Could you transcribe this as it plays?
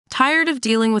Tired of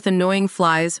dealing with annoying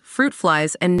flies, fruit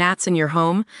flies, and gnats in your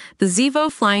home? The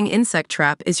Zevo Flying Insect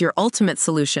Trap is your ultimate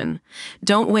solution.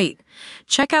 Don't wait.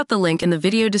 Check out the link in the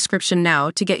video description now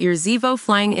to get your Zevo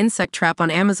Flying Insect Trap on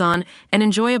Amazon and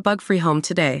enjoy a bug-free home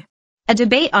today. A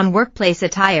debate on workplace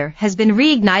attire has been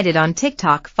reignited on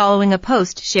TikTok following a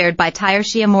post shared by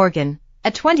Tyrecia Morgan,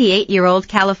 a 28-year-old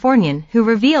Californian who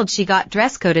revealed she got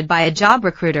dress-coded by a job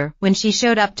recruiter when she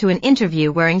showed up to an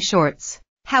interview wearing shorts.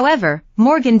 However,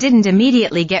 Morgan didn't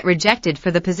immediately get rejected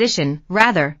for the position.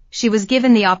 Rather, she was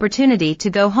given the opportunity to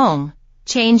go home,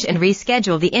 change and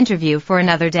reschedule the interview for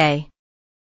another day.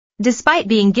 Despite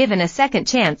being given a second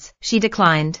chance, she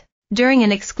declined. During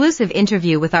an exclusive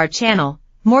interview with our channel,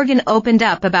 Morgan opened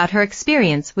up about her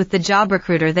experience with the job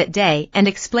recruiter that day and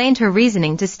explained her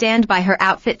reasoning to stand by her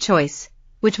outfit choice,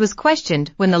 which was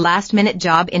questioned when the last-minute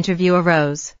job interview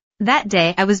arose. That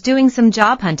day I was doing some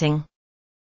job hunting.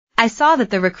 I saw that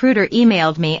the recruiter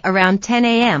emailed me around 10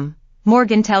 a.m.,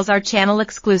 Morgan tells our channel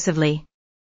exclusively.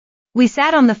 We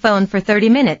sat on the phone for 30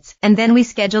 minutes and then we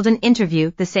scheduled an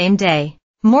interview the same day.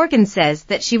 Morgan says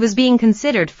that she was being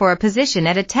considered for a position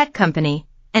at a tech company,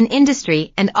 an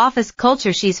industry and office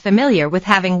culture she's familiar with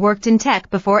having worked in tech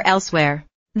before elsewhere.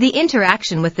 The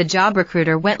interaction with the job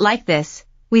recruiter went like this.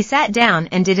 We sat down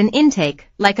and did an intake,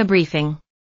 like a briefing.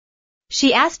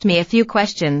 She asked me a few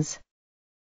questions.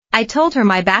 I told her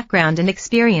my background and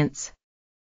experience.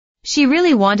 She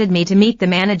really wanted me to meet the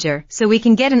manager so we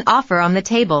can get an offer on the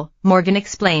table, Morgan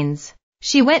explains.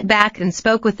 She went back and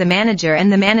spoke with the manager and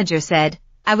the manager said,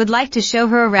 I would like to show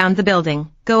her around the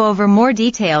building, go over more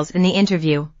details in the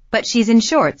interview, but she's in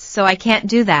shorts so I can't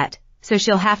do that, so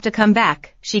she'll have to come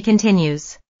back, she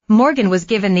continues. Morgan was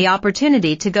given the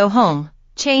opportunity to go home,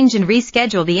 change and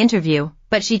reschedule the interview,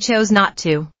 but she chose not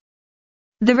to.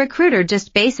 The recruiter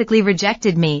just basically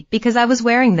rejected me because I was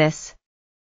wearing this.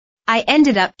 I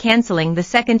ended up canceling the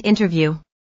second interview.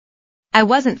 I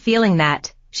wasn't feeling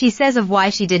that, she says of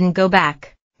why she didn't go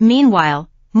back. Meanwhile,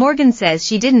 Morgan says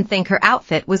she didn't think her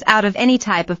outfit was out of any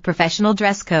type of professional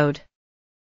dress code.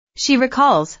 She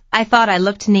recalls, I thought I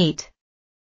looked neat.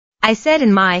 I said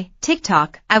in my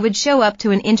TikTok I would show up to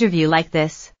an interview like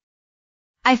this.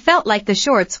 I felt like the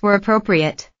shorts were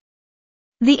appropriate.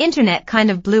 The internet kind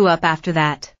of blew up after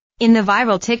that. In the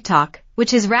viral TikTok,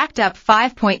 which has racked up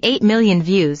 5.8 million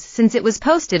views since it was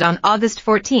posted on August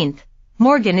 14th,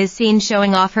 Morgan is seen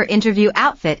showing off her interview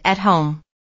outfit at home.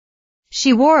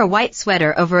 She wore a white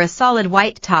sweater over a solid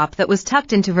white top that was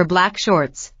tucked into her black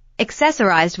shorts,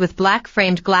 accessorized with black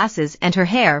framed glasses and her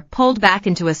hair pulled back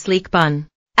into a sleek bun.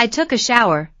 I took a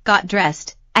shower, got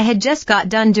dressed. I had just got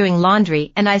done doing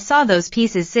laundry and I saw those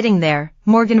pieces sitting there,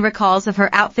 Morgan recalls of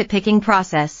her outfit picking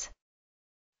process.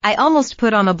 I almost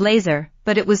put on a blazer,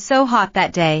 but it was so hot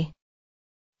that day.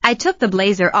 I took the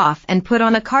blazer off and put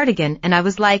on a cardigan and I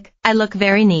was like, I look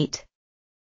very neat.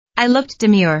 I looked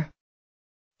demure.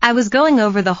 I was going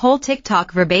over the whole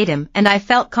TikTok verbatim and I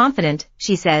felt confident,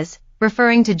 she says,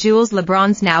 referring to Jules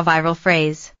LeBron's now viral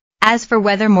phrase. As for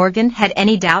whether Morgan had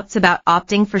any doubts about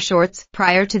opting for shorts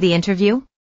prior to the interview?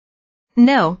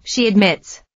 No, she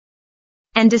admits.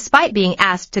 And despite being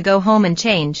asked to go home and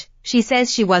change, she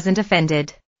says she wasn't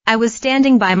offended. I was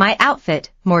standing by my outfit,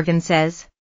 Morgan says.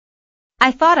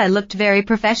 I thought I looked very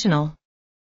professional.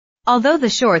 Although the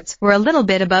shorts were a little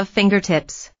bit above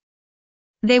fingertips.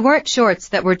 They weren't shorts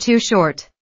that were too short.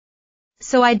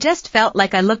 So I just felt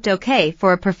like I looked okay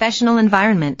for a professional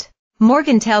environment.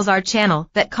 Morgan tells our channel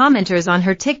that commenters on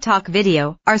her TikTok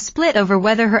video are split over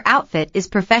whether her outfit is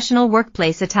professional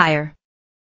workplace attire.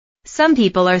 Some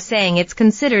people are saying it's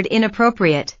considered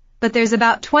inappropriate, but there's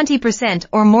about 20%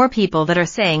 or more people that are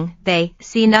saying they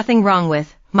see nothing wrong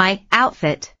with my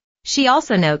outfit. She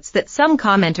also notes that some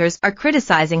commenters are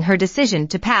criticizing her decision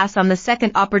to pass on the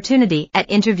second opportunity at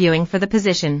interviewing for the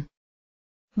position.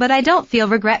 But I don't feel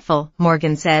regretful,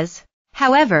 Morgan says.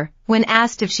 However, when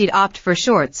asked if she'd opt for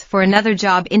shorts for another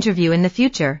job interview in the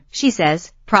future, she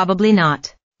says, probably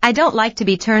not. I don't like to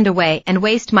be turned away and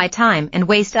waste my time and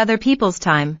waste other people's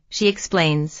time, she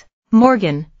explains.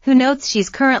 Morgan, who notes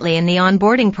she's currently in the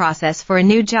onboarding process for a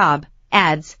new job,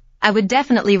 adds, I would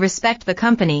definitely respect the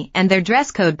company and their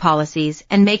dress code policies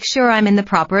and make sure I'm in the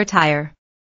proper attire.